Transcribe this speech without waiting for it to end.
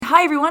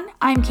Hi everyone,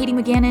 I'm Katie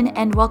McGannon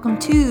and welcome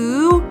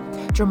to,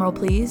 drumroll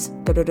please,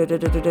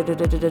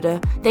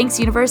 thanks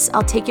universe,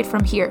 I'll take it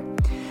from here.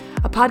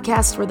 A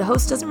podcast where the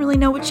host doesn't really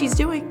know what she's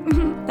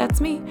doing,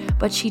 that's me,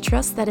 but she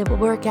trusts that it will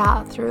work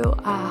out through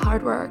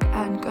hard work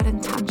and good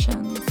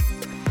intentions.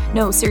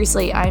 No,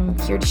 seriously, I'm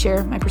here to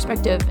share my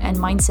perspective and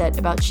mindset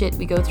about shit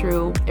we go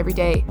through every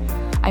day.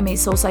 I'm a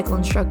SoulCycle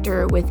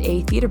instructor with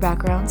a theater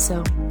background,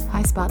 so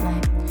hi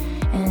Spotlight.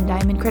 And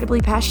I'm incredibly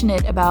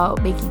passionate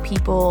about making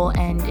people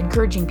and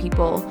encouraging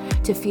people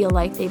to feel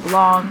like they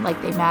belong,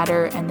 like they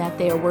matter, and that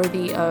they are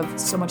worthy of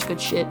so much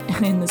good shit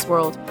in this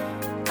world.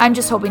 I'm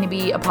just hoping to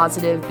be a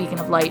positive beacon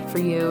of light for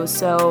you,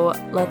 so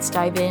let's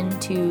dive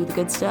into the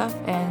good stuff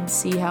and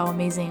see how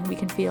amazing we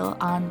can feel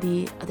on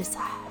the other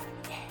side.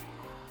 Yeah.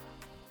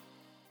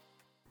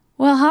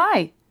 Well,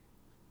 hi.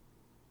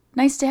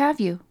 Nice to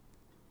have you.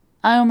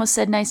 I almost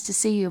said nice to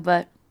see you,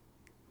 but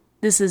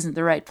this isn't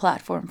the right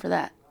platform for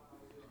that.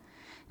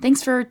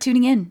 Thanks for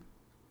tuning in.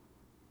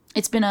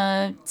 It's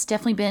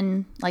definitely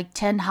been like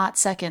 10 hot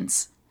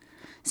seconds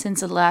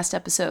since the last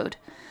episode.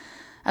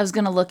 I was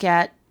going to look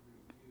at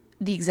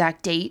the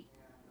exact date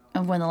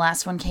of when the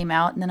last one came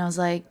out, and then I was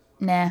like,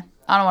 nah,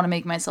 I don't want to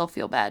make myself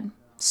feel bad.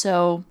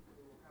 So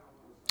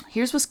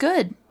here's what's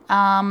good.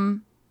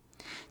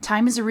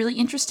 Time is a really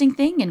interesting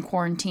thing in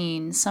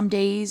quarantine. Some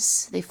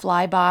days they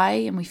fly by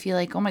and we feel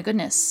like, oh my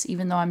goodness,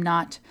 even though I'm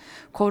not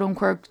quote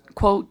unquote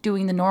quote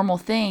doing the normal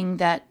thing,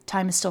 that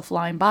time is still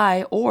flying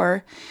by,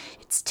 or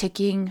it's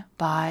ticking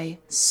by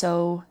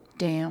so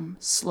damn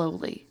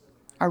slowly.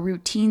 Our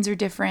routines are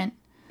different.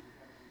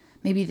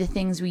 Maybe the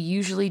things we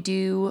usually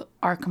do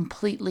are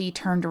completely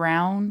turned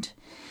around.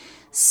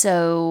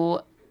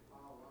 So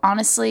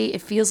honestly,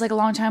 it feels like a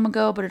long time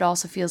ago, but it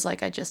also feels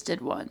like I just did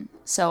one.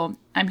 So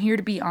I'm here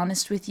to be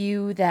honest with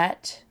you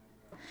that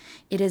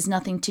it has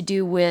nothing to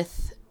do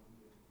with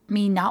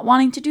me not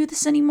wanting to do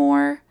this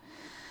anymore.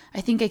 I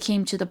think I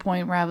came to the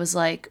point where I was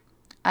like,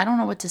 I don't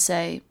know what to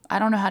say. I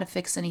don't know how to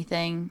fix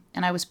anything.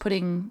 And I was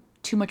putting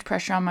too much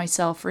pressure on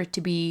myself for it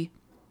to be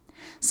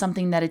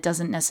something that it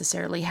doesn't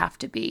necessarily have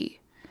to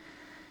be.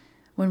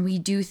 When we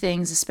do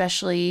things,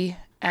 especially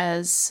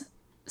as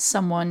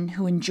someone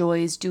who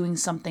enjoys doing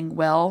something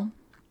well,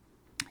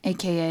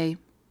 aka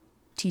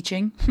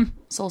teaching,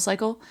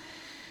 SoulCycle,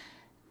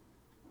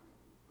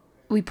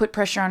 we put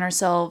pressure on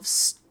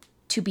ourselves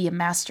to be a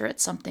master at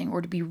something,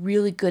 or to be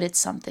really good at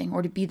something,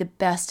 or to be the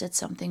best at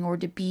something, or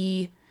to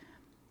be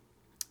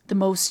the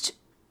most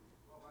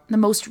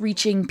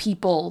reaching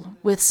people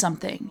with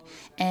something.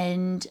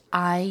 And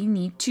I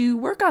need to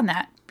work on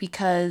that,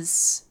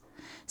 because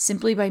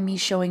simply by me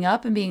showing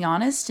up and being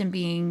honest and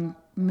being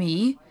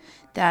me,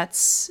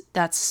 that's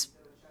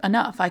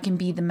enough. I can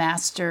be the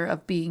master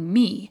of being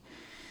me.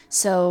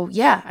 So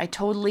yeah, I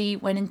totally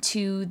went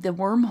into the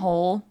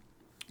wormhole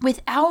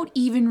without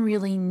even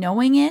really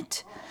knowing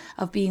it,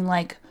 of being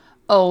like,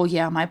 oh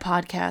yeah, my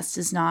podcast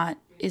is not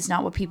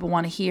what people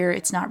want to hear.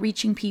 It's not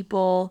reaching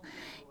people.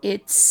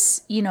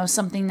 It's,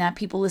 something that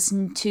people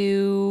listen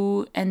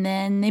to and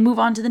then they move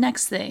on to the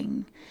next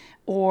thing,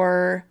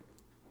 or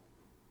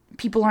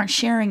people aren't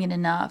sharing it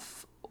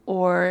enough,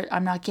 or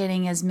I'm not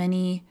getting as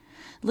many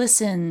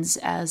listens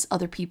as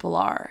other people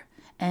are.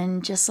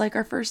 And just like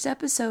our first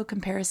episode,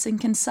 comparison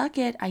can suck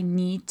it. I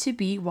need to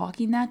be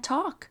walking that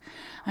talk.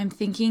 I'm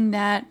thinking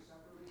that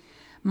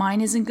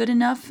mine isn't good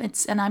enough.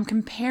 And I'm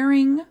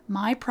comparing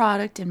my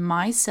product and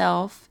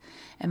myself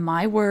and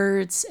my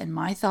words and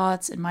my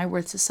thoughts and my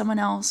words to someone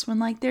else, when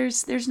like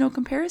there's no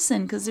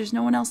comparison, because there's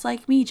no one else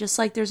like me, just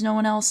like there's no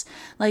one else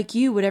like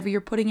you. Whatever you're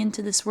putting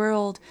into this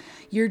world,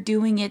 you're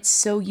doing it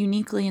so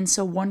uniquely and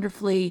so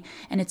wonderfully,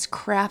 and it's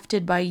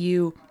crafted by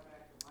you,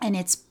 and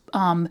it's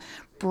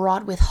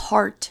brought with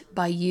heart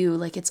by you,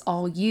 like it's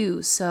all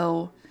you.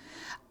 So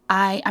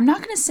I'm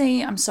not going to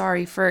say I'm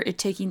sorry for it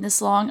taking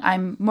this long.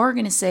 I'm more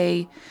going to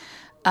say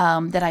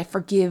that I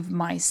forgive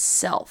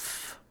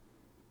myself.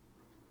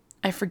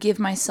 I forgive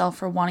myself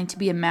for wanting to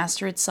be a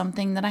master at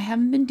something that I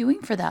haven't been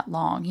doing for that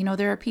long.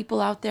 There are people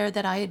out there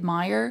that I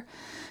admire,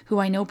 who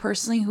I know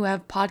personally, who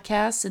have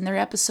podcasts and their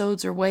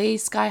episodes are way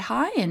sky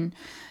high. And,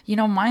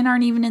 mine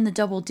aren't even in the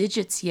double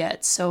digits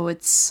yet. So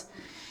it's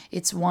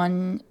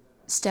one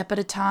step at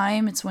a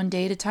time. It's one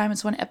day at a time.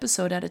 It's one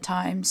episode at a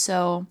time.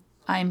 So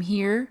I'm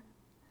here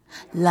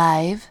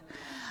live,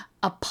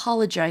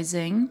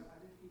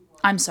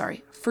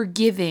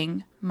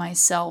 forgiving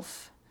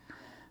myself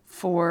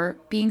for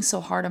being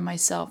so hard on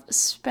myself,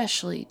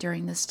 especially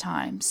during this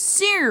time.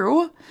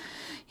 So,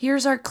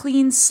 here's our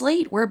clean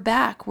slate. We're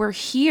back. We're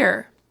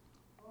here.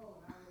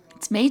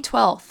 It's May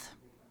 12th,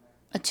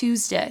 a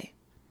Tuesday.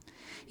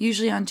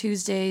 Usually on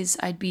Tuesdays,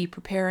 I'd be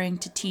preparing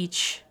to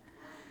teach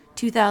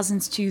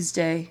 2000s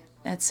Tuesday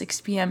at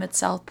 6 p.m. at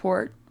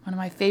Southport, one of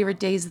my favorite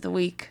days of the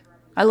week.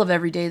 I love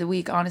every day of the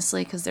week,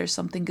 honestly, because there's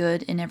something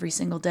good in every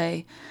single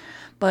day.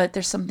 But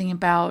there's something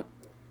about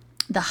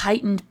the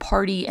heightened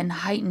party and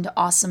heightened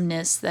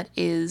awesomeness that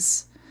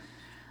is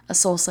a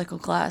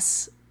SoulCycle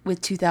class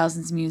with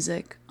 2000s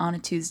music on a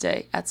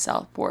Tuesday at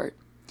Southport.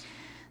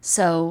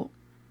 So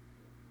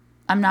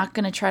I'm not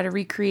going to try to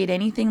recreate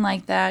anything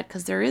like that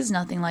because there is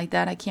nothing like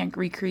that. I can't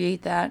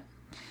recreate that.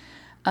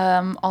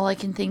 All I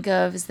can think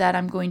of is that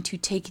I'm going to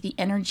take the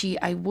energy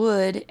I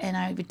would, and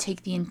I would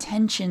take the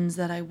intentions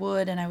that I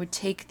would, and I would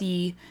take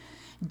the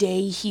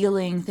day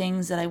healing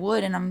things that I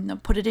would, and I'm going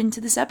to put it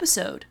into this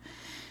episode.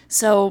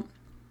 So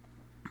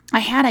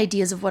I had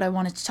ideas of what I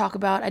wanted to talk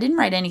about. I didn't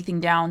write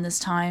anything down this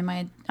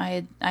time.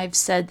 I've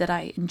said that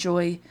I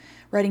enjoy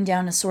writing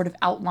down a sort of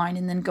outline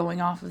and then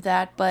going off of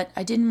that, but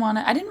I didn't want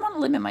to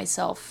limit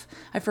myself.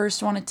 I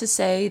first wanted to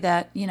say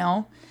that,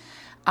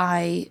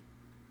 I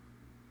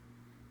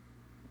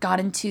got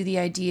into the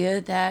idea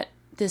that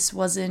this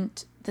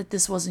wasn't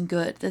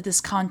good, that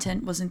this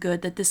content wasn't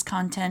good, that this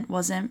content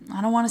wasn't,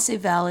 I don't want to say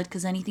valid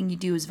because anything you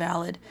do is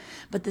valid,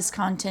 but this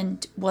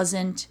content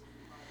wasn't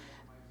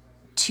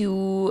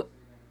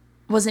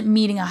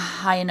meeting a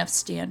high enough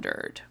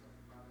standard.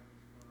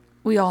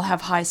 We all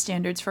have high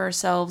standards for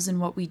ourselves in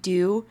what we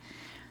do.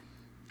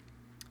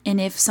 And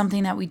if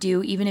something that we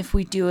do, even if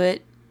we do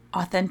it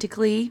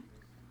authentically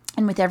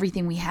and with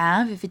everything we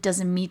have, if it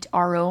doesn't meet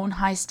our own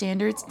high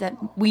standards,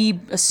 that we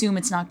assume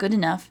it's not good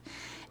enough.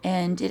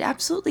 And it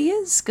absolutely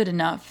is good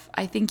enough.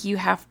 I think you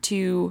have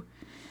to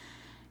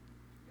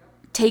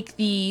take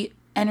the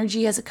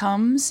energy as it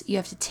comes. You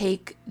have to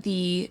take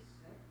the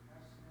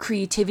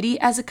creativity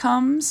as it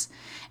comes.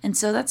 And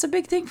so that's a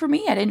big thing for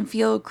me. I didn't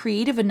feel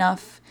creative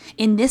enough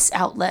in this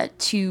outlet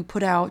to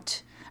put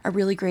out a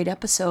really great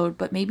episode,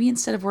 but maybe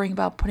instead of worrying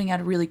about putting out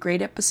a really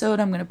great episode,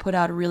 I'm going to put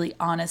out a really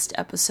honest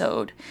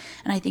episode.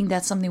 And I think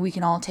that's something we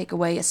can all take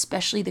away,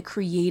 especially the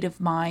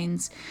creative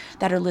minds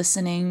that are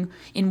listening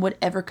in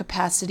whatever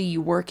capacity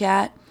you work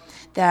at,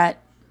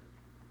 that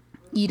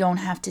you don't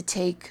have to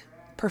take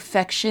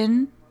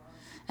perfection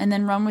and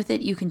then run with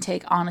it. You can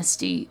take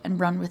honesty and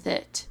run with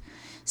it.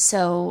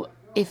 So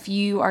if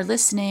you are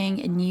listening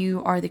and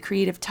you are the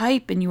creative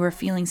type and you are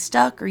feeling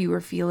stuck, or you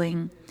are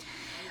feeling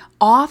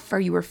off, or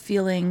you are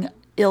feeling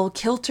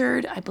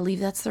ill-kiltered, I believe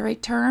that's the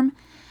right term,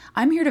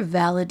 I'm here to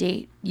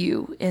validate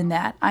you in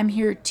that. I'm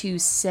here to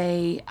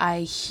say I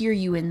hear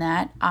you in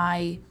that,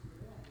 I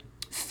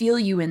feel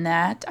you in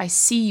that, I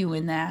see you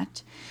in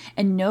that,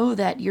 and know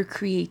that your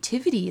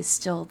creativity is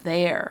still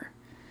there.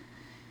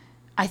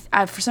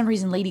 I for some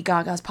reason, Lady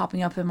Gaga's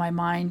popping up in my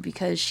mind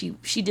because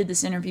she did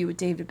this interview with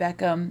David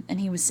Beckham, and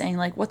he was saying,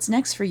 like, what's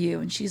next for you?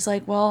 And she's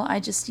like, well, I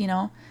just,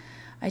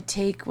 I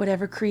take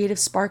whatever creative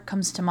spark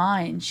comes to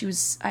mind.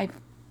 I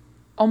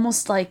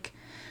almost like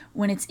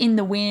when it's in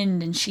the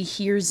wind and she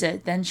hears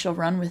it, then she'll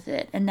run with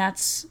it. And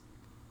that's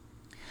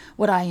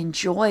what I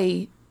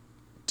enjoy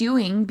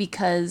doing,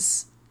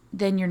 because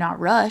then you're not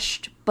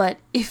rushed. But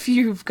if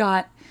you've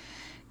got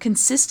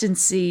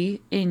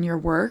consistency in your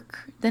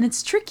work, then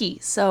it's tricky.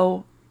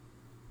 So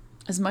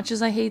as much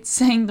as I hate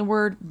saying the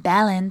word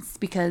balance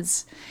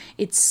because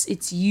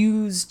it's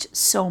used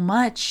so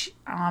much,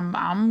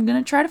 I'm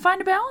going to try to find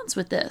a balance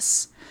with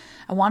this.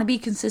 I want to be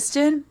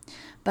consistent,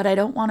 but I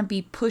don't want to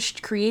be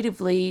pushed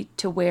creatively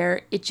to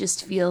where it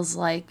just feels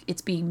like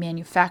it's being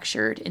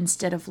manufactured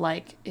instead of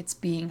like it's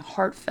being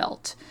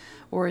heartfelt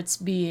or it's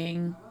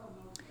being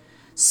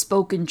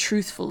spoken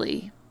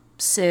truthfully.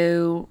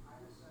 So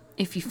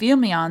if you feel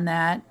me on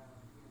that,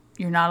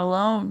 you're not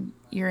alone.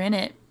 You're in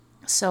it.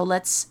 So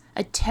let's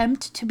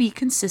attempt to be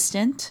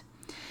consistent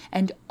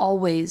and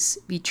always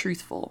be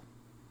truthful.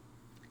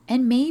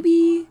 And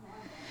maybe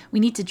we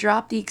need to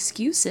drop the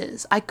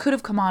excuses. I could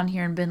have come on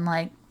here and been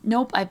like,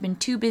 nope, I've been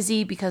too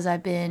busy because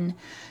I've been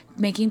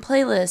making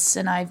playlists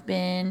and I've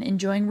been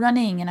enjoying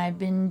running and I've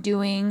been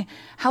doing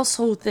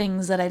household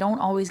things that I don't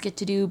always get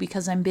to do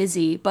because I'm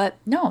busy. But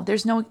no,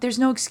 there's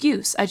no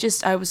excuse.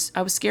 I was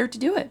scared to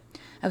do it.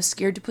 I was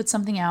scared to put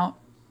something out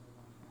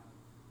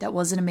that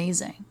wasn't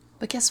amazing.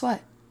 But guess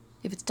what?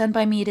 If it's done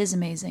by me, it is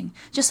amazing.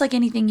 Just like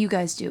anything you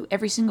guys do,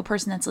 every single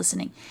person that's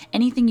listening,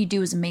 anything you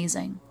do is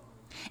amazing.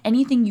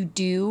 Anything you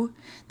do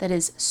that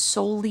is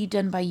solely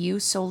done by you,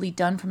 solely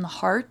done from the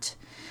heart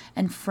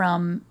and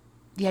from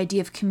the idea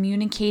of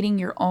communicating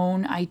your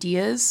own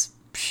ideas,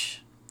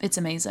 it's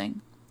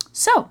amazing.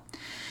 So,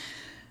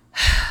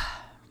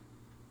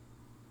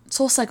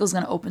 Soul Cycle is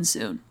going to open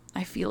soon.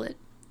 I feel it.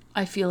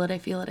 I feel it. I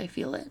feel it. I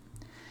feel it.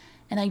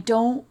 And I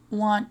don't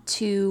want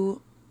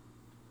to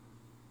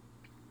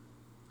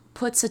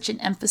put such an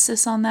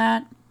emphasis on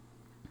that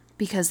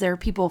because there are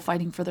people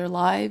fighting for their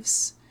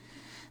lives.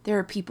 There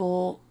are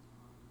people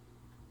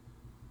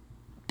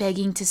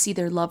begging to see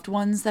their loved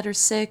ones that are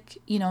sick,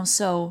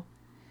 so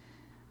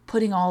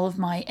putting all of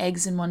my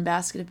eggs in one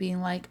basket of being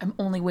like, I'm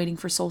only waiting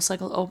for Soul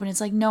Cycle to open. It's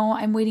like, no,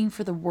 I'm waiting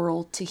for the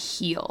world to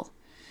heal.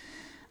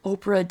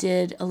 Oprah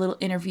did a little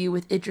interview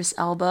with Idris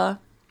Elba,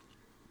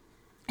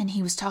 and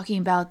he was talking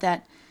about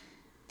that,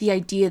 the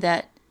idea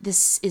that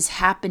this is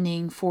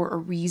happening for a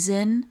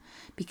reason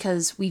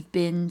because we've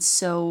been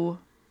so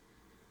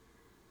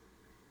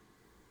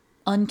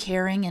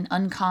uncaring and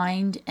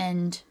unkind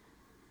and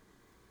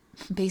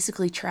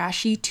basically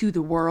trashy to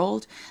the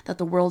world that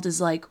the world is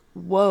like,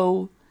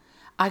 whoa,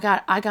 I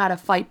gotta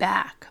fight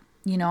back,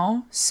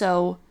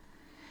 So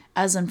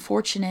as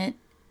unfortunate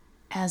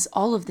as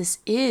all of this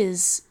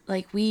is,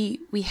 like we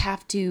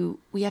have to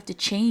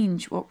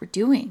change what we're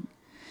doing,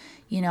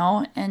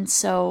 and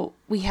so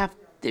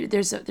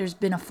there's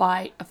been a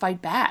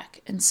fight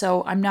back, and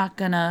so I'm not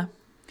gonna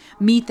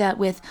meet that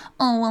with,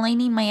 oh well, I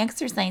need my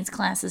exercise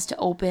classes to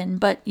open,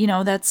 but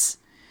that's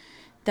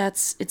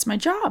it's my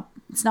job.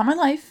 It's not my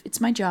life,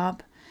 it's my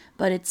job,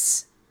 but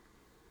it's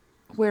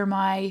where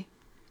my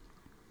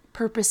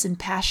purpose and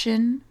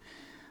passion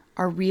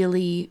are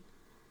really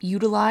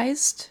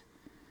utilized,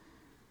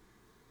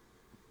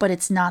 but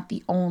it's not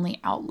the only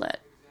outlet.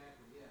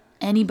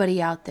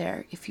 Anybody out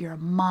there, if you're a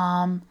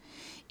mom,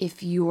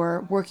 if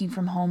you're working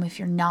from home, if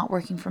you're not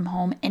working from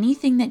home,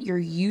 anything that you're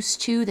used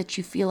to that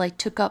you feel like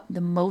took up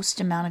the most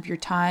amount of your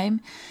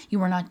time,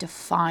 you are not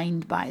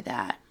defined by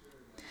that.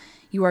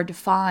 You are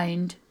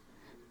defined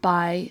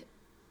by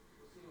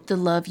the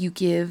love you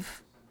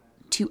give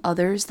to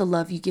others, the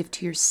love you give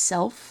to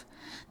yourself,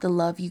 the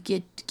love you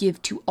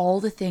give to all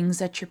the things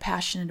that you're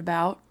passionate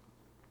about.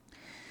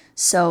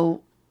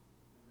 So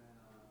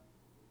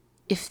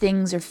if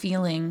things are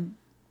feeling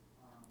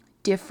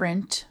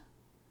different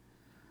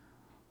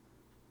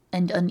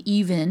and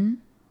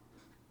uneven,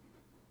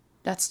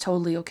 that's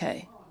totally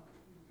okay.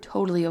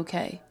 Totally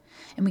okay.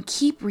 And we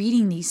keep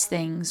reading these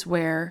things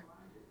where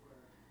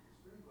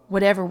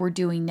whatever we're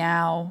doing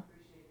now,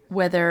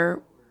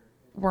 whether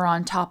we're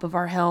on top of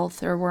our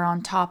health or we're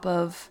on top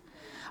of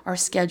our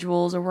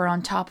schedules or we're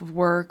on top of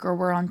work or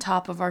we're on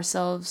top of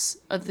ourselves,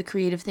 of the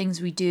creative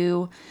things we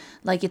do,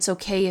 like it's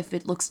okay if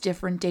it looks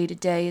different day to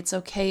day. It's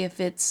okay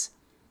if it's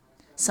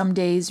some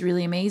days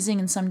really amazing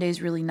and some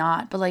days really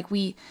not. But like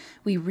we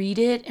read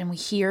it and we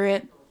hear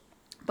it,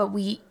 but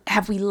we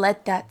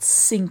let that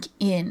sink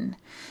in?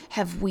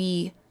 Have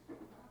we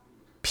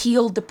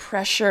peeled the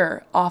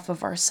pressure off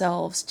of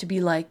ourselves to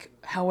be like,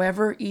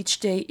 however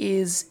each day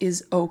is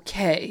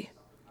okay?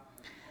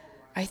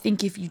 I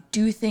think if you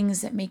do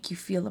things that make you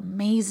feel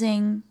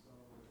amazing,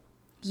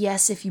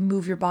 yes, if you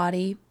move your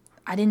body,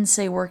 I didn't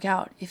say work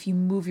out. If you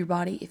move your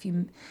body, if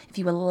you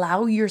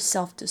allow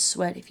yourself to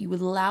sweat, if you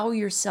allow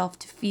yourself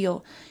to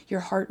feel your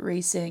heart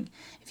racing,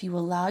 if you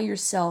allow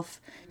yourself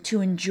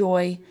to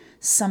enjoy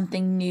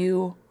something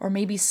new, or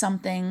maybe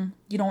something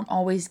you don't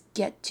always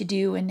get to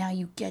do and now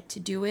you get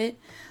to do it,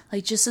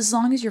 like just as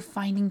long as you're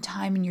finding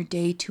time in your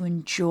day to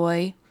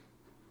enjoy,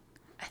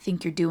 I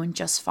think you're doing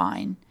just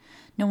fine.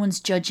 No one's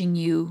judging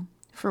you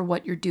for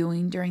what you're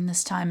doing during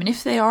this time. And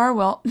if they are,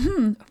 well,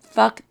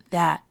 fuck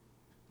that.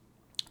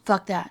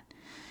 Fuck that.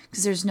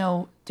 Because there's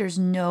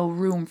no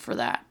room for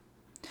that.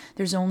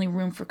 There's only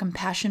room for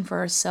compassion for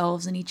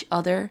ourselves and each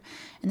other.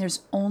 And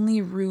there's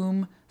only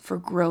room for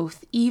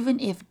growth, even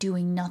if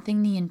doing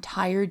nothing the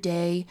entire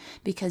day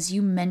because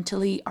you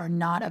mentally are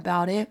not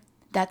about it.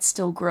 That's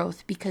still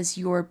growth, because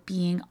you're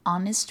being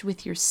honest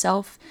with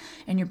yourself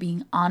and you're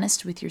being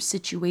honest with your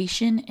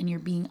situation and you're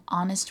being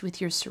honest with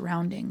your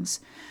surroundings.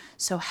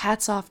 So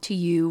hats off to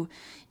you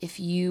if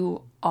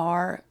you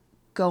are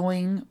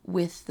going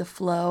with the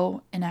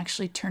flow and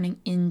actually turning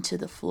into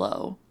the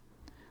flow.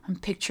 I'm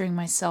picturing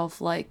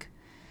myself like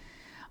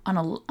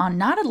on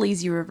not a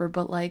lazy river,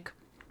 but like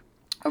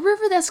a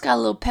river that's got a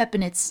little pep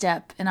in its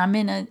step, and I'm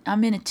in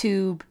a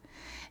tube,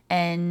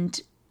 and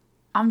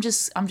I'm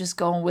just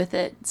going with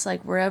it. It's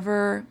like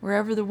wherever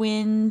the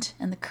wind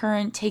and the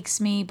current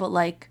takes me, but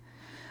like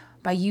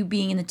by you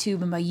being in the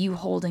tube and by you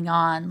holding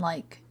on,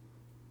 like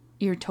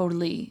you're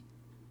totally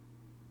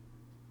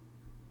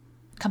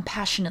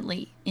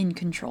compassionately in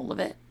control of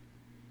it.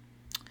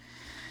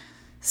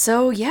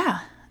 So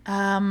yeah,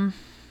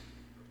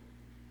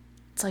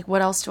 it's like,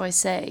 what else do I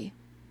say?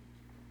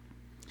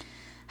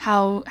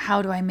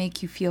 How do I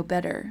make you feel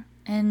better?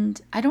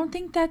 And I don't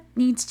think that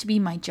needs to be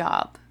my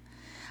job.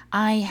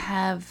 I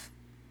have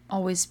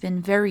always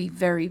been very,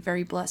 very,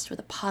 very blessed with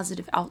a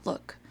positive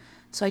outlook.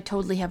 So I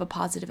totally have a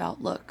positive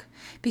outlook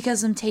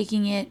because I'm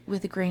taking it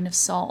with a grain of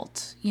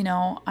salt.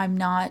 I'm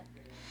not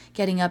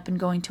getting up and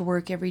going to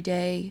work every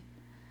day.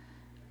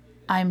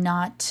 I'm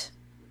not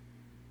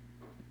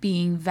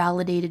being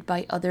validated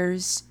by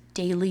others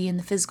daily in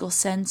the physical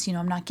sense.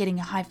 I'm not getting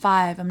a high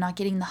five. I'm not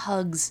getting the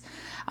hugs.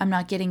 I'm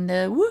not getting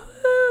the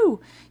woohoo,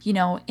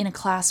 in a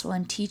class while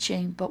I'm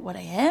teaching. But what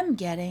I am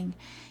getting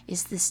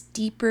is this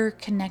deeper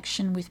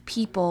connection with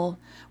people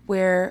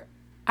where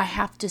I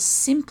have to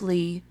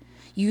simply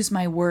use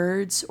my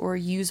words or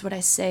use what I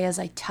say as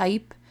I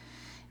type,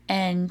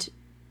 and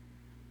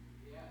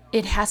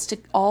it has to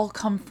all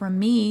come from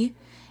me.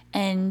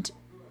 And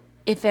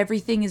if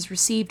everything is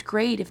received,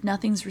 great. If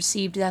nothing's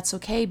received, that's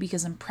okay,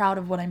 because I'm proud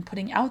of what I'm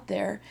putting out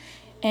there.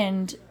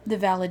 And the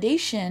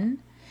validation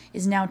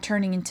is now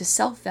turning into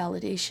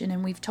self-validation.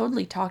 And we've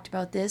totally talked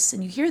about this,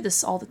 and you hear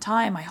this all the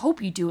time. I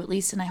hope you do, at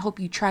least, and I hope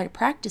you try to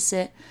practice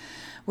it,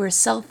 where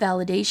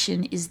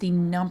self-validation is the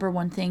number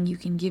one thing you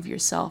can give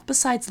yourself,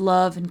 besides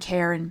love and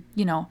care. And,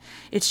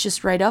 it's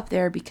just right up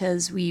there,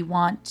 because we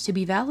want to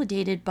be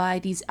validated by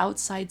these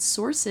outside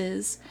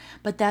sources,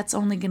 but that's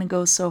only going to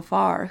go so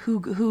far.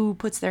 Who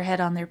puts their head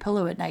on their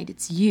pillow at night?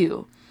 It's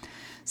you.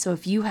 So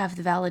if you have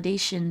the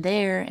validation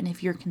there, and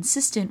if you're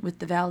consistent with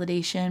the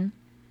validation,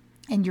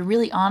 And you're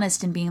really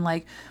honest in being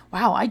like,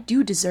 wow, I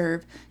do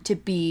deserve to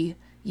be,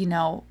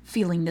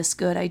 feeling this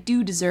good. I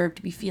do deserve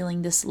to be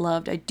feeling this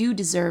loved. I do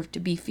deserve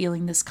to be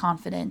feeling this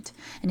confident.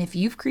 And if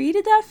you've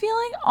created that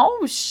feeling,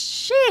 oh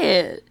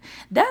shit,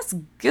 that's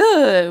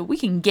good. We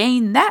can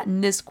gain that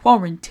in this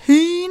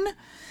quarantine.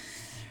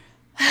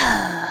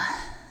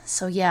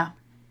 So yeah,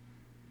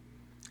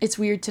 it's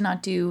weird to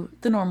not do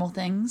the normal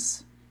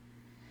things,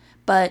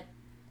 but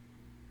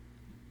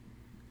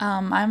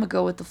I'm a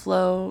go with the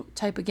flow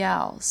type of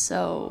gal.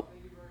 So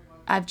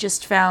I've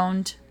just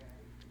found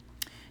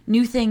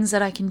new things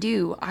that I can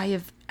do. I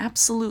have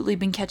absolutely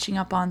been catching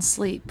up on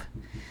sleep.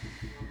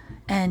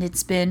 And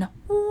it's been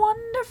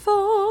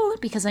wonderful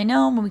because I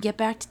know when we get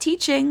back to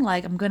teaching,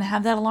 like I'm going to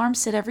have that alarm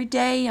set every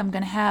day. I'm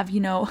going to have,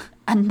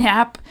 a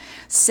nap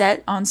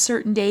set on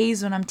certain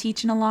days when I'm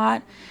teaching a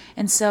lot.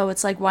 And so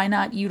it's like, why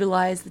not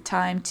utilize the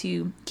time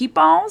to keep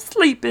on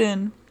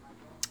sleeping?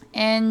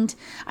 And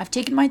I've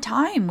taken my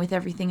time with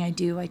everything I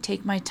do. I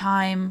take my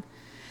time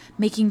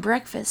making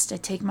breakfast. I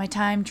take my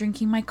time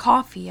drinking my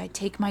coffee. I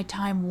take my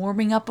time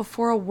warming up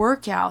before a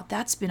workout.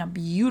 That's been a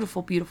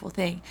beautiful, beautiful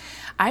thing.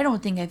 I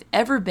don't think I've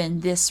ever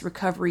been this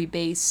recovery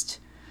based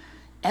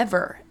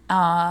ever.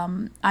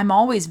 I'm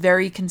always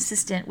very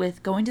consistent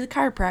with going to the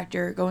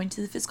chiropractor, going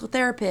to the physical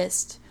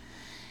therapist,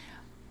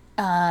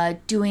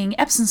 doing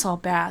Epsom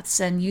salt baths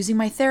and using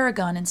my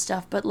Theragun and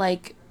stuff. But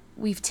like,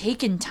 we've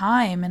taken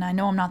time, and I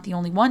know I'm not the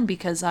only one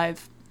because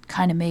I've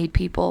kind of made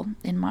people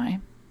in my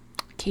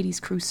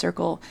Katie's Crew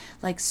circle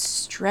like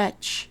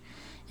stretch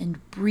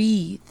and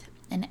breathe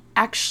and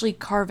actually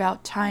carve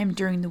out time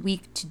during the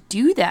week to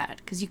do that,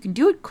 because you can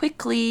do it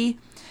quickly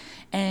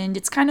and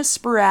it's kind of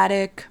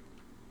sporadic,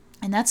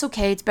 and that's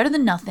okay. It's better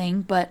than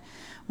nothing. But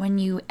when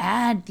you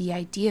add the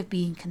idea of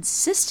being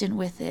consistent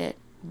with it,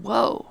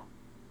 whoa,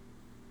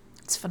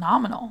 it's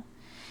phenomenal.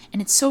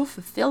 And it's so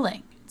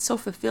fulfilling. It's so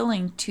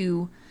fulfilling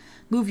to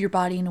move your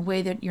body in a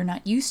way that you're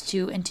not used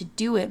to, and to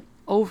do it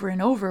over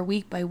and over,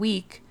 week by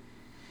week.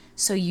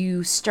 So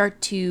you start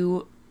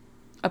to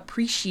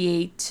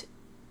appreciate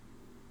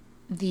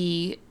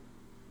the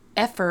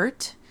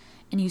effort,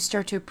 and you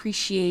start to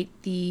appreciate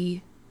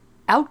the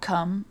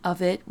outcome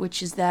of it,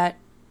 which is that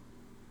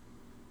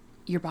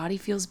your body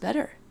feels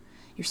better.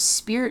 Your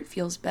spirit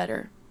feels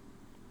better.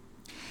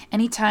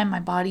 Anytime my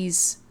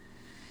body's,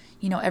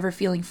 ever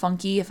feeling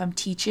funky, if I'm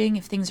teaching,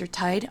 if things are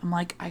tight, I'm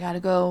like, I gotta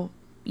go,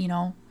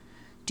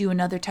 do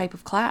another type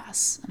of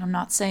class. And I'm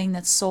not saying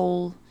that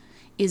soul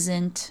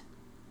isn't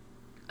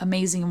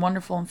amazing and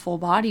wonderful and full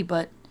body,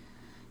 but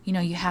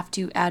you have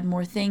to add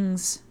more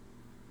things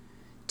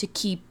to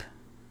keep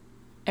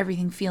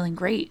everything feeling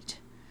great.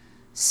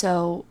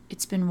 So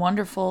it's been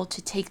wonderful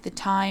to take the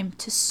time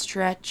to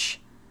stretch,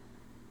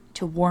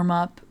 to warm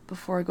up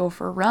before I go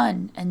for a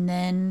run. And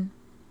then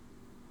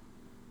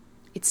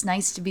it's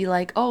nice to be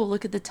like, oh,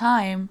 look at the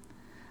time,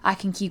 I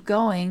can keep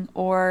going.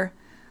 Or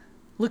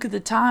look at the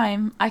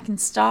time, I can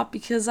stop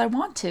because I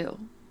want to.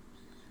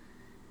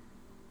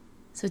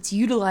 So it's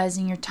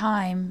utilizing your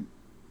time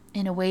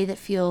in a way that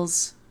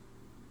feels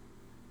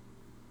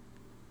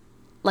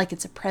like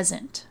it's a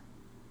present.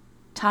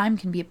 Time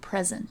can be a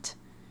present.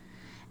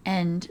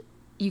 And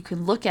you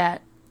can look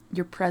at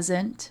your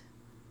present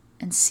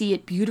and see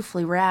it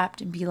beautifully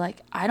wrapped and be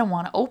like, I don't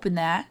want to open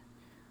that.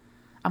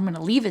 I'm going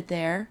to leave it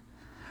there.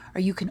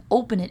 Or you can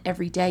open it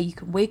every day. You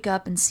can wake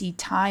up and see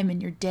time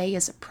in your day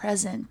as a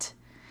present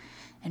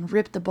and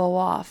rip the bow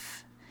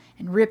off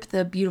and rip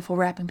the beautiful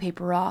wrapping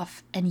paper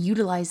off and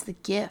utilize the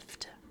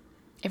gift.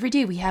 Every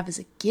day we have is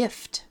a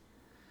gift.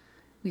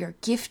 We are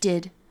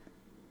gifted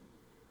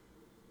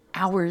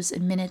hours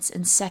and minutes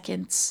and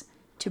seconds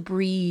to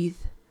breathe,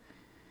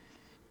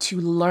 to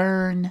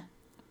learn,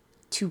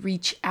 to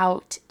reach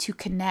out, to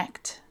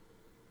connect.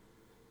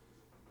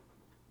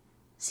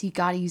 So you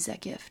gotta use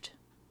that gift.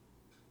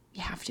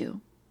 You have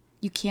to.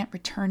 You can't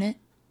return it.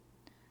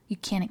 You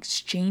can't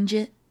exchange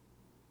it.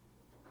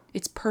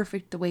 It's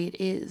perfect the way it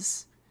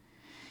is.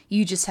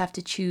 You just have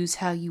to choose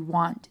how you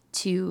want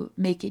to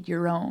make it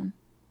your own.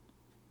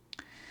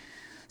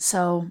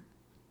 So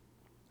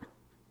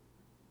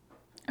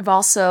I've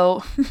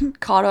also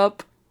caught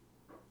up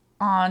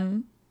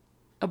on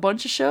a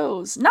bunch of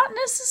shows. Not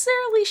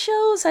necessarily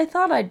shows I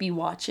thought I'd be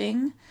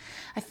watching.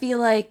 I feel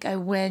like I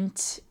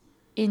went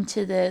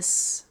into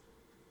this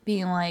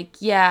being like,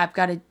 yeah, I've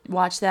got to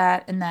watch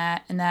that and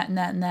that and that and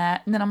that and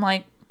that. And then I'm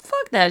like,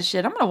 fuck that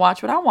shit. I'm going to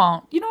watch what I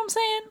want. You know what I'm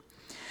saying?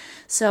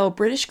 So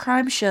British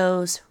crime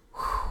shows.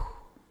 Whew,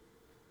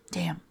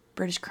 damn,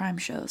 British crime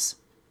shows.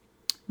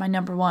 My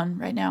number one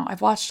right now.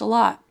 I've watched a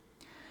lot.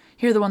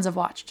 Here are the ones I've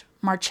watched.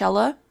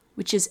 Marcella,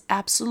 which is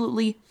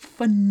absolutely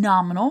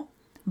phenomenal.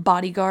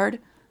 Bodyguard,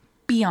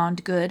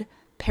 beyond good.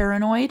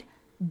 Paranoid,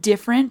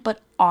 different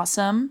but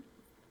awesome.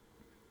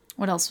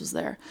 What else was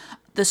there?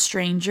 The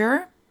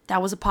Stranger,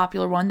 that was a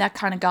popular one. That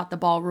kind of got the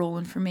ball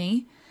rolling for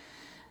me.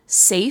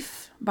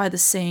 Safe, by the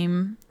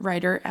same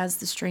writer as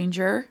The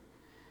Stranger.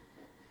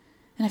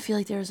 And I feel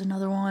like there's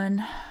another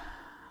one.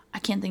 I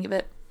can't think of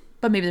it.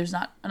 But maybe there's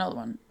not another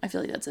one. I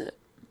feel like that's it.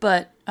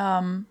 But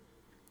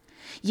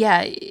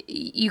yeah,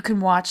 you can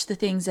watch the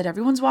things that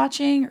everyone's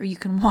watching, or you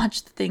can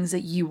watch the things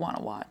that you want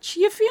to watch.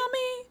 You feel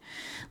me?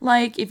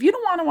 Like, if you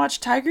don't want to watch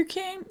Tiger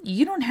King,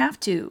 you don't have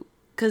to,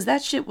 because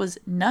that shit was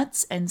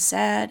nuts and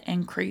sad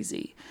and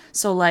crazy.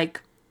 So,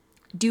 like,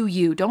 do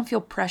you. Don't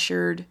feel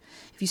pressured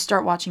if you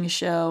start watching a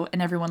show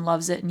and everyone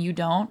loves it and you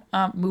don't.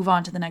 Move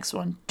on to the next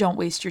one. Don't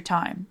waste your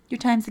time. Your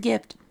time's a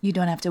gift. You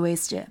don't have to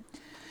waste it.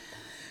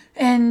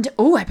 And,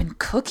 oh, I've been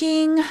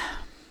cooking.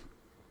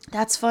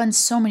 That's fun.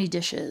 So many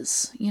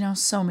dishes.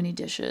 So many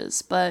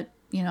dishes. But,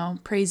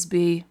 praise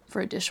be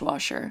for a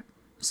dishwasher.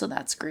 So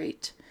that's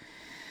great.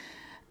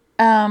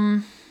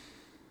 And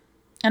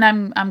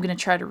I'm going to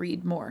try to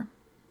read more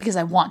because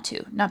I want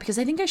to. Not because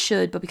I think I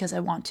should, but because I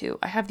want to.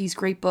 I have these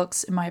great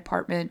books in my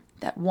apartment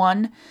that,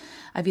 one,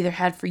 I've either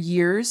had for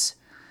years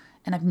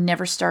and I've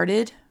never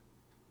started,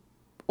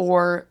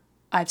 or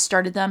I've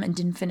started them and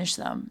didn't finish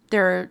them.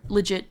 There are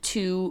legit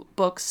 2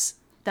 books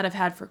that I've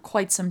had for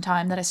quite some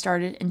time that I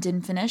started and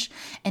didn't finish.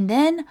 And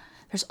then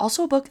there's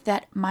also a book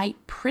that my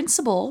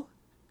principal,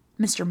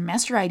 Mr.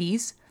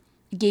 Masterides,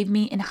 gave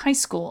me in high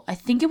school. I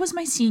think it was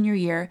my senior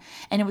year,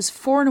 and it was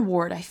for an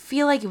award. I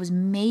feel like it was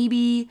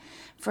maybe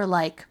for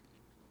like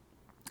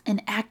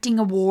an acting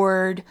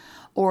award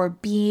or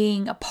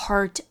being a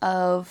part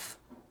of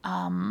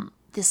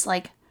this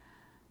like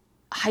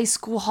high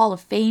school Hall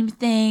of Fame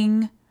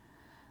thing.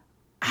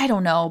 I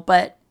don't know,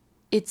 but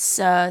it's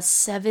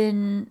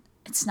 7,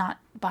 it's not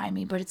by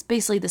me, but it's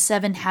basically the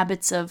 7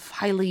 habits of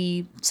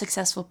highly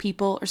successful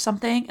people or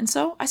something. And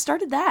so I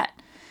started that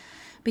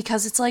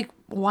because it's like,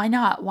 why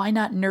not? Why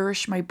not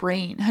nourish my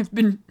brain? I've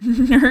been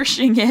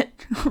nourishing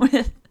it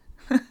with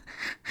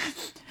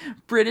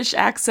British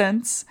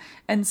accents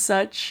and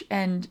such,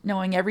 and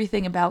knowing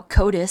everything about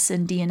CODIS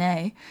and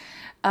DNA.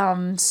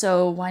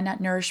 So why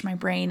not nourish my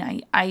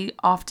brain? I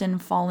often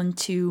fall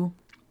into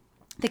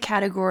the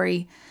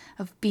category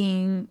of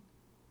being,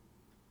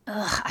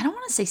 I don't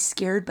want to say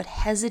scared, but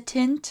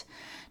hesitant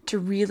to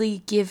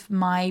really give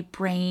my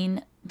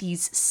brain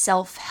these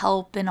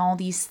self-help and all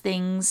these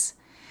things.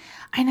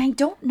 And I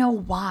don't know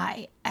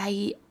why.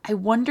 I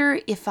wonder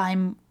if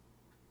I'm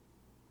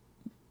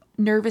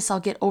nervous I'll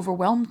get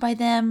overwhelmed by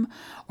them,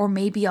 or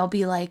maybe I'll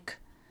be like,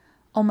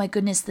 oh my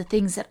goodness, the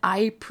things that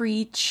I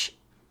preach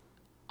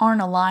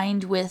aren't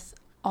aligned with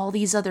all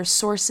these other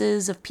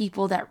sources of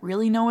people that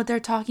really know what they're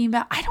talking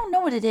about. I don't know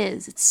what it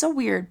is. It's so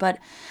weird, but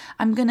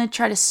I'm going to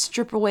try to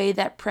strip away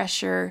that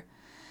pressure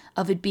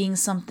of it being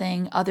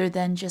something other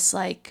than just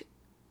like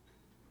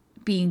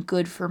being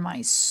good for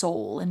my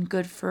soul and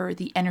good for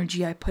the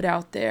energy I put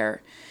out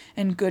there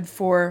and good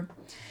for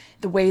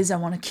the ways I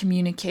want to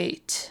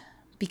communicate.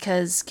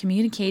 Because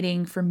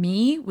communicating for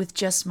me with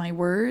just my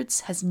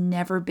words has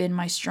never been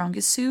my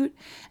strongest suit,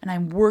 and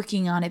I'm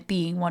working on it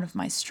being one of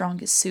my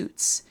strongest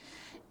suits.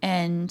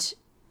 And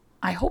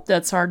I hope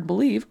that's hard to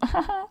believe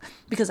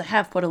because I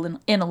have put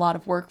in a lot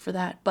of work for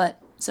that.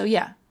 But so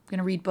yeah, I'm going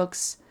to read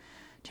books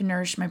to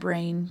nourish my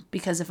brain,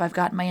 because if I've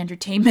got my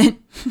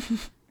entertainment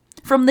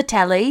from the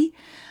telly,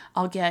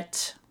 I'll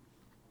get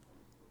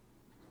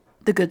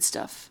the good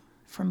stuff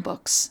from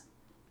books.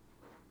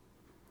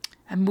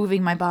 I'm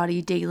moving my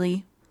body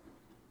daily.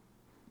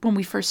 When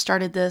we first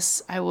started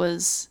this, I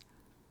don't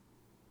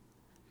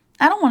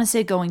want to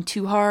say going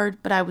too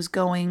hard, but I was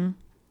going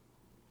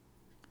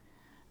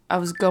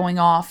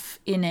off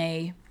in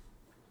a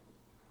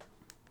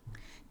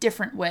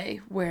different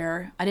way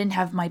where I didn't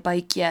have my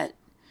bike yet.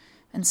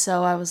 And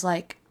so I was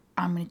like,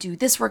 I'm going to do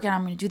this workout,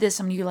 I'm going to do this,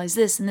 I'm going to utilize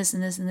this and this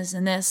and this and this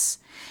and this.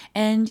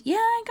 And yeah,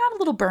 I got a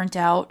little burnt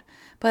out,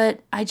 but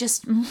I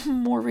just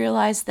more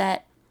realized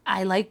that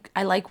I like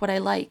what I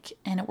like,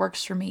 and it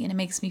works for me and it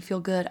makes me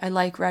feel good. I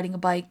like riding a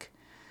bike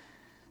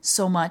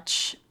so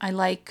much. I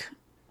like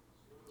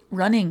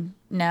running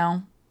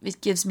now.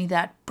 It gives me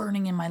that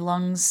burning in my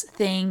lungs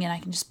thing, and I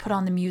can just put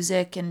on the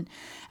music and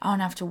I don't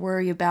have to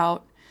worry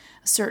about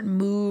a certain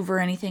move or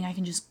anything. I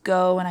can just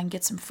go and I can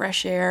get some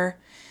fresh air.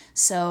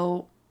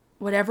 So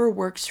whatever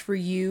works for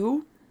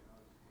you,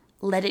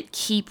 let it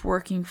keep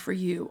working for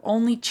you.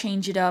 Only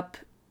change it up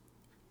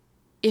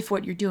if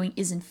what you're doing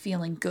isn't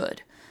feeling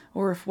good,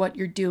 or if what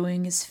you're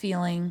doing is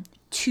feeling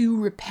too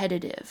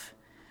repetitive.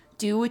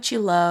 Do what you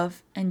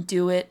love and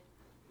do it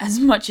as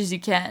much as you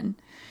can.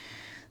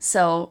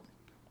 So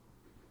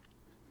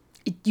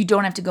you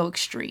don't have to go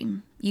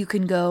extreme. You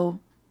can go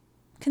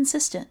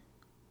consistent.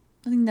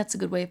 I think that's a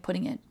good way of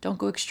putting it. Don't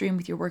go extreme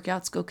with your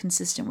workouts. Go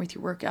consistent with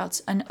your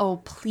workouts. And oh,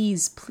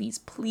 please, please,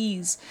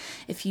 please,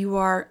 if you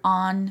are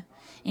on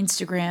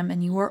Instagram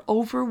and you are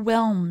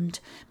overwhelmed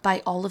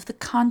by all of the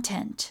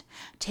content,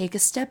 take a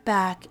step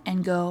back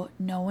and go,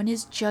 no one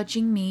is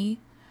judging me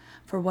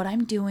for what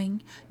I'm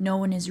doing. No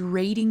one is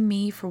rating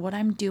me for what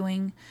I'm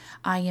doing.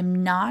 I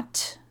am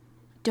not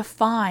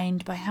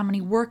defined by how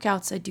many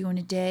workouts I do in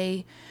a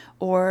day,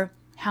 or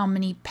how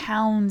many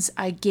pounds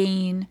I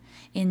gain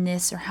in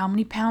this, or how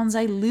many pounds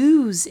I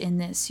lose in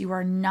this. You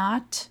are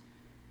not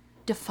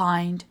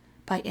defined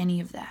by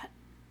any of that.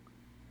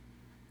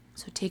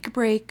 So take a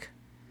break.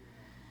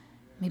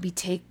 Maybe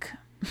take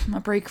a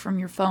break from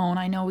your phone.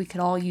 I know we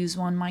could all use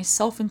one,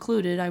 myself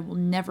included. I will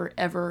never,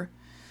 ever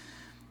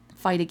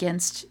fight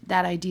against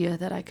that idea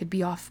that I could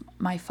be off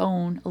my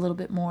phone a little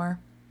bit more.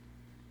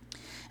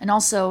 And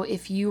also,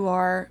 if you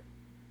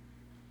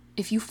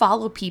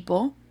follow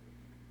people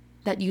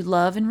that you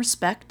love and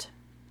respect,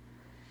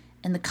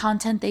 and the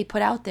content they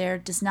put out there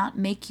does not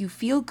make you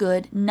feel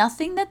good,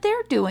 nothing that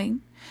they're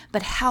doing,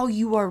 but how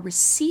you are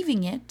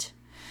receiving it,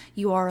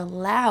 you are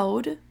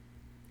allowed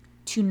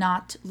to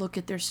not look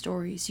at their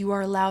stories. You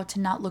are allowed to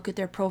not look at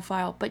their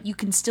profile, but you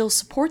can still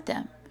support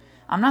them.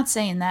 I'm not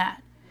saying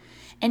that.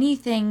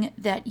 Anything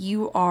that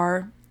you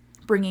are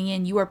bringing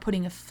in, you are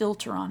putting a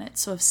filter on it.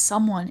 So if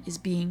someone is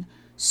being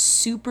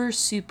super,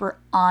 super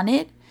on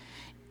it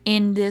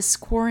in this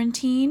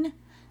quarantine,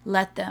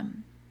 let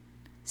them.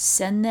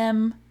 Send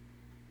them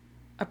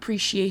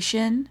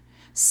appreciation,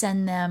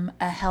 send them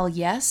a hell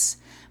yes,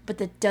 but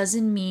that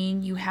doesn't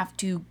mean you have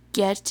to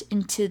get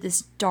into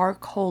this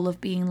dark hole of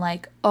being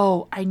like,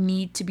 oh, I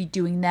need to be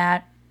doing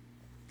that.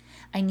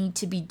 I need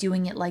to be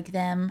doing it like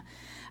them.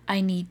 I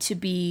need to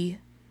be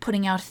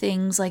putting out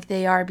things like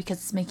they are because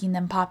it's making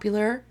them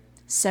popular.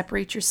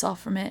 Separate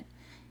yourself from it.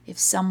 If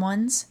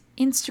someone's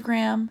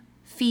Instagram,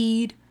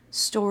 feed,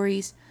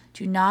 stories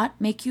do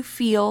not make you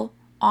feel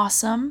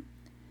awesome,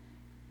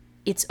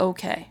 it's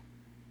okay.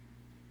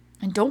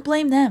 And don't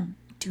blame them.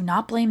 Do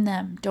not blame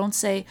them. Don't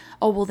say,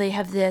 oh, well, they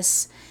have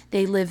this,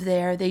 they live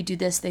there, they do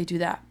this, they do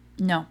that.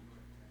 No.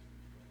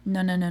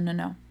 No, no, no, no,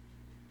 no.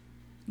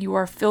 You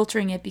are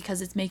filtering it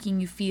because it's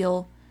making you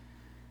feel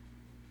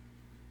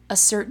a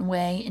certain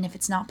way. And if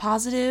it's not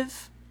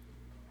positive,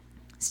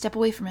 step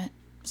away from it.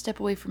 Step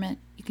away from it.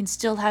 You can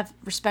still have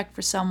respect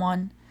for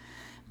someone,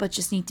 but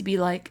just need to be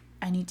like,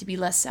 I need to be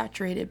less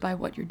saturated by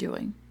what you're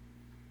doing.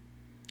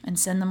 And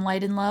send them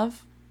light and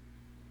love.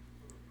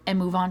 And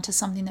move on to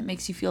something that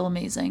makes you feel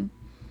amazing.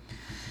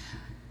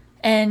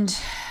 And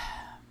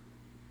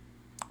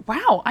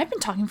wow, I've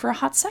been talking for a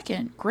hot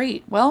second.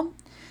 Great. Well,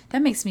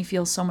 that makes me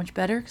feel so much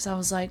better because I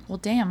was like, well,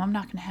 damn, I'm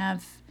not going to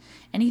have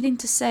anything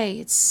to say.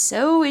 It's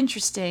so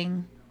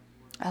interesting.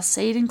 I'll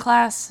say it in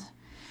class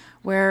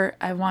where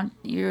I want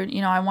you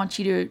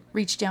to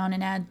reach down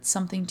and add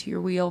something to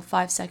your wheel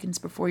 5 seconds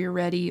before you're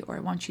ready, or I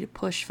want you to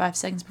push 5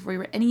 seconds before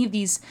you're ready. Any of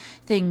these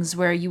things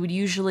where you would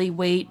usually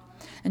wait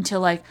until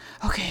like,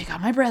 okay, I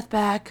got my breath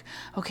back.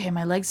 Okay,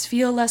 my legs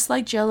feel less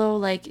like jello.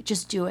 Like,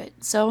 just do it.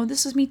 So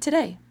this was me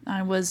today.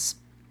 I was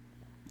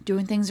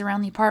doing things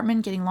around the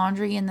apartment, getting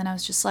laundry, and then I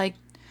was just like,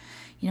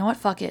 you know what?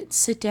 Fuck it.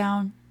 Sit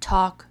down,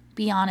 talk,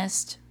 be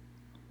honest.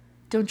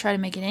 Don't try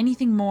to make it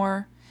anything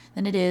more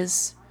than it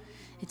is.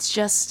 It's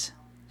just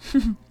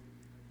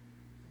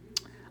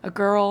a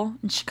girl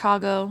in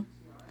Chicago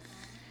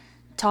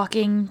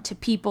talking to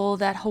people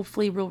that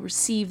hopefully will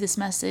receive this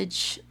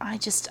message.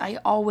 I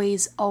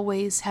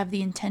always have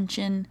the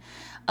intention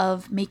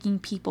of making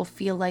people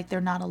feel like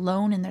they're not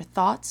alone in their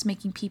thoughts,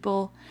 making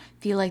people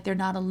feel like they're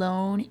not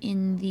alone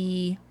in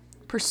the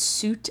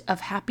pursuit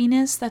of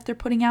happiness that they're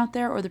putting out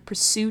there, or the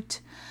pursuit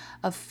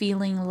of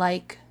feeling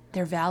like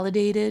they're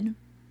validated,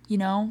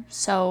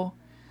 So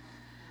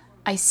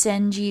I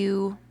send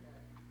you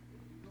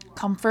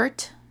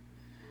comfort.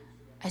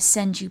 I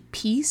send you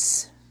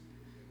peace.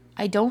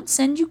 I don't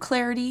send you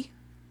clarity.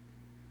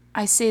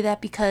 I say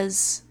that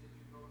because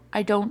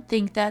I don't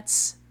think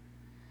that's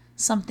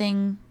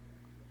something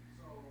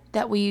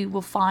that we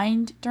will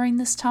find during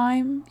this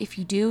time. If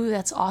you do,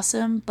 that's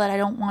awesome, but I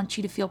don't want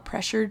you to feel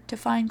pressured to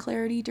find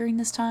clarity during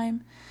this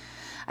time.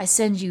 I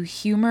send you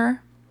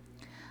humor.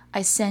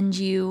 I send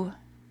you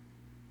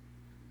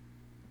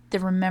the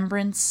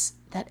remembrance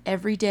that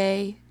every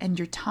day and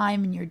your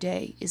time in your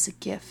day is a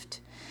gift,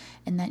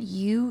 and that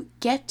you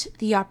get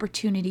the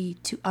opportunity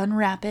to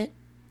unwrap it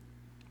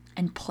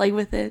and play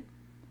with it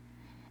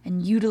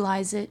and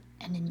utilize it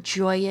and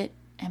enjoy it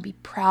and be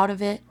proud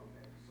of it.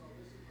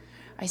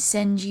 I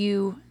send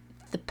you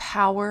the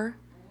power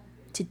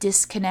to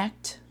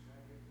disconnect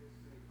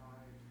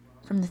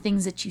from the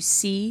things that you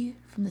see,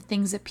 from the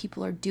things that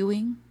people are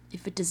doing,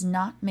 if it does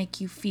not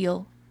make you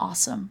feel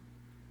awesome.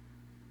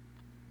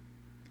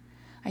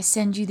 I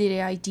send you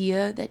the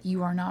idea that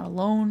you are not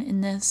alone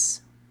in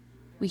this.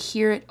 We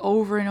hear it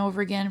over and over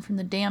again from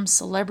the damn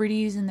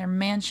celebrities in their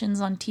mansions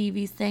on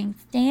TV saying,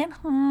 stay at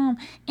home.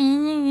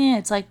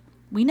 It's like,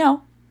 we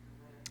know.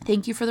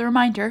 Thank you for the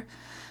reminder.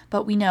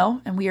 But we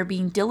know, and we are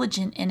being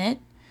diligent in it.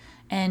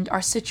 And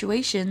our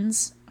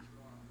situations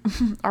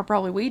are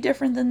probably way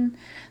different than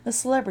the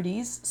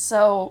celebrities.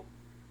 So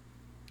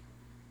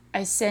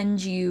I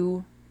send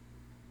you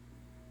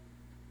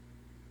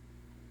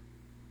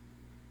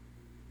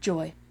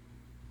joy.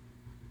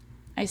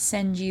 I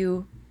send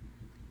you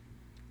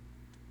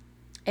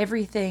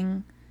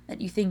everything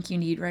that you think you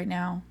need right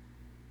now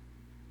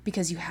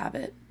because you have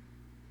it.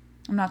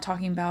 I'm not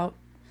talking about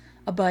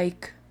a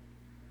bike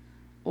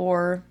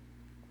or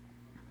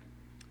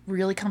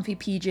really comfy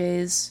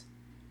PJs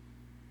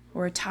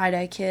or a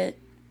tie-dye kit.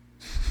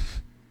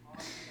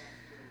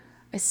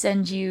 I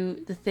send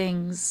you the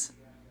things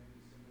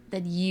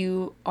that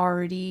you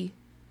already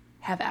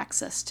have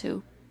access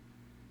to.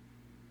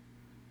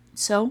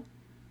 So,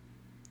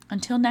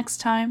 until next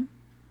time,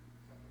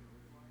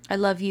 I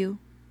love you.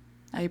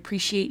 I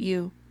appreciate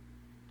you.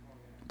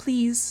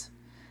 Please,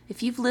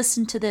 if you've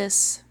listened to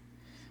this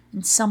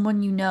and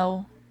someone you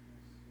know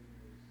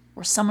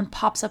or someone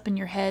pops up in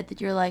your head that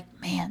you're like,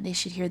 man, they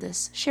should hear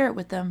this, share it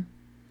with them.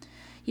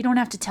 You don't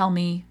have to tell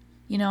me,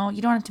 you don't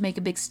have to make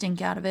a big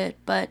stink out of it,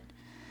 but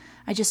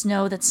I just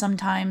know that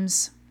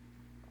sometimes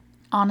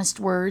honest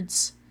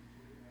words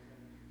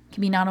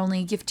can be not only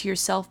a gift to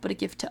yourself, but a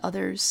gift to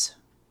others.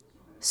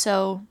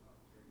 So,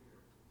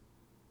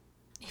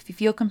 if you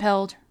feel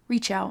compelled,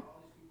 reach out,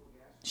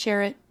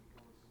 share it,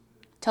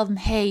 tell them,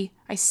 hey,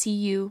 I see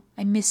you,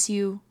 I miss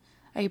you,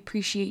 I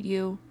appreciate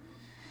you,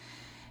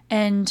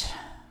 and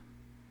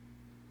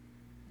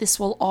this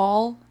will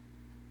all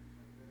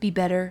be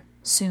better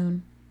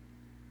soon.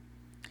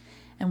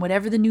 And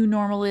whatever the new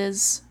normal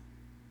is,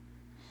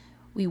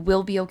 we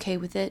will be okay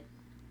with it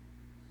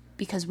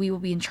because we will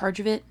be in charge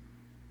of it.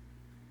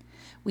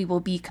 We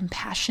will be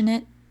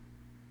compassionate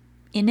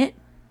in it.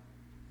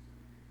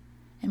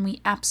 And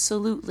we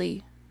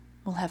absolutely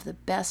will have the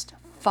best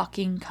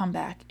fucking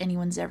comeback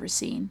anyone's ever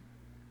seen.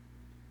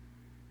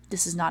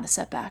 This is not a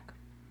setback.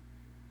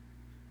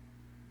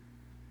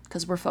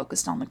 Because we're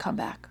focused on the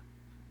comeback.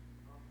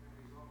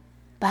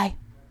 Bye.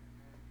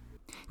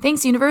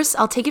 Thanks, Universe.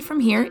 I'll Take It From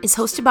Here is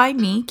hosted by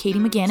me, Katie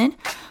McGannon.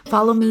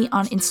 Follow me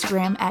on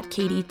Instagram at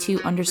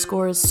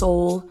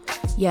Katie2_soul.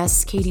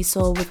 Yes, Katie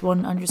Soul with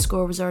 1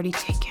 underscore was already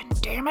taken.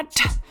 Damn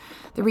it.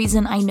 The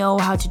reason I know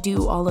how to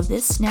do all of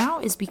this now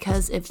is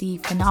because of the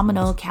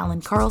phenomenal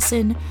Callan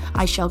Carlson.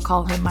 I shall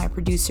call him my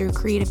producer,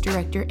 creative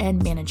director,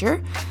 and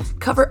manager.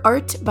 Cover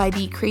art by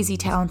the crazy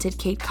talented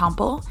Kate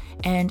Comple.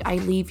 And I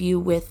leave you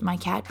with my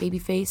cat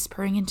Babyface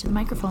purring into the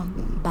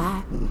microphone.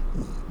 Bye.